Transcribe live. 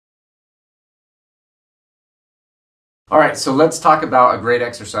All right, so let's talk about a great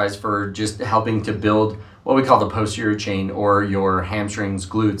exercise for just helping to build what we call the posterior chain, or your hamstrings,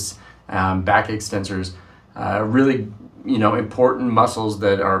 glutes, back extensors. Really, important muscles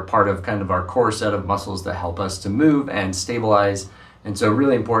that are part of kind of our core set of muscles that help us to move and stabilize. And so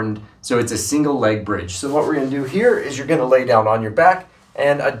really important. So it's a single leg bridge. So what we're gonna do here is you're gonna lay down on your back,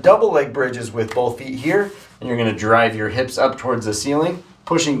 and a double leg bridge is with both feet here, and you're gonna drive your hips up towards the ceiling,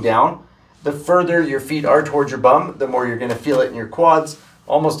 pushing down. The further your feet are towards your bum, the more you're gonna feel it in your quads,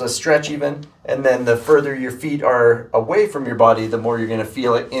 almost a stretch even. And then the further your feet are away from your body, the more you're gonna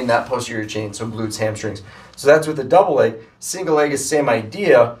feel it in that posterior chain, so glutes, hamstrings. So that's with the double leg. Single leg is same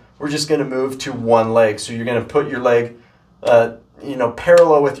idea. We're just gonna move to one leg. So you're gonna put your leg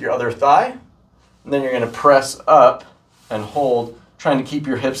parallel with your other thigh, and then you're gonna press up and hold, trying to keep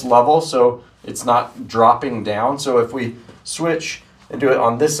your hips level so it's not dropping down. So if we switch and do it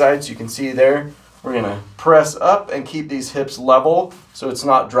on this side, so you can see there, we're gonna press up and keep these hips level so it's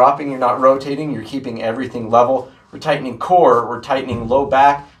not dropping, you're not rotating, you're keeping everything level. We're tightening core, we're tightening low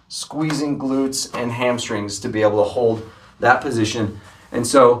back, squeezing glutes and hamstrings to be able to hold that position. And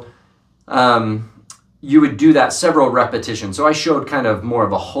so you would do that several repetitions. So I showed kind of more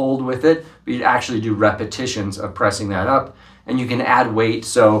of a hold with it, but you'd actually do repetitions of pressing that up. And you can add weight,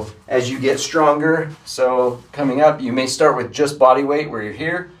 so as you get stronger, so coming up, you may start with just body weight where you're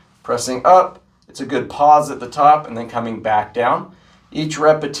here, pressing up. It's a good pause at the top and then coming back down. Each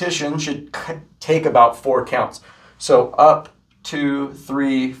repetition should take about 4 counts. So up, 2,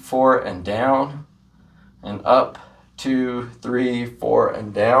 3, 4, and down, and up, 2, 3, 4,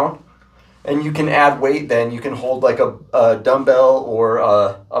 and down. And you can add weight then. You can hold like a dumbbell or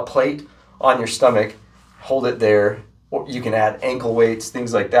a plate on your stomach, hold it there. Or you can add ankle weights,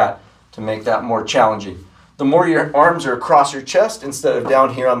 things like that, to make that more challenging. The more your arms are across your chest instead of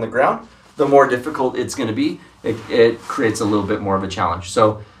down here on the ground, the more difficult it's gonna be. It creates a little bit more of a challenge.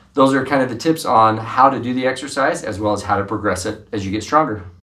 So those are kind of the tips on how to do the exercise, as well as how to progress it as you get stronger.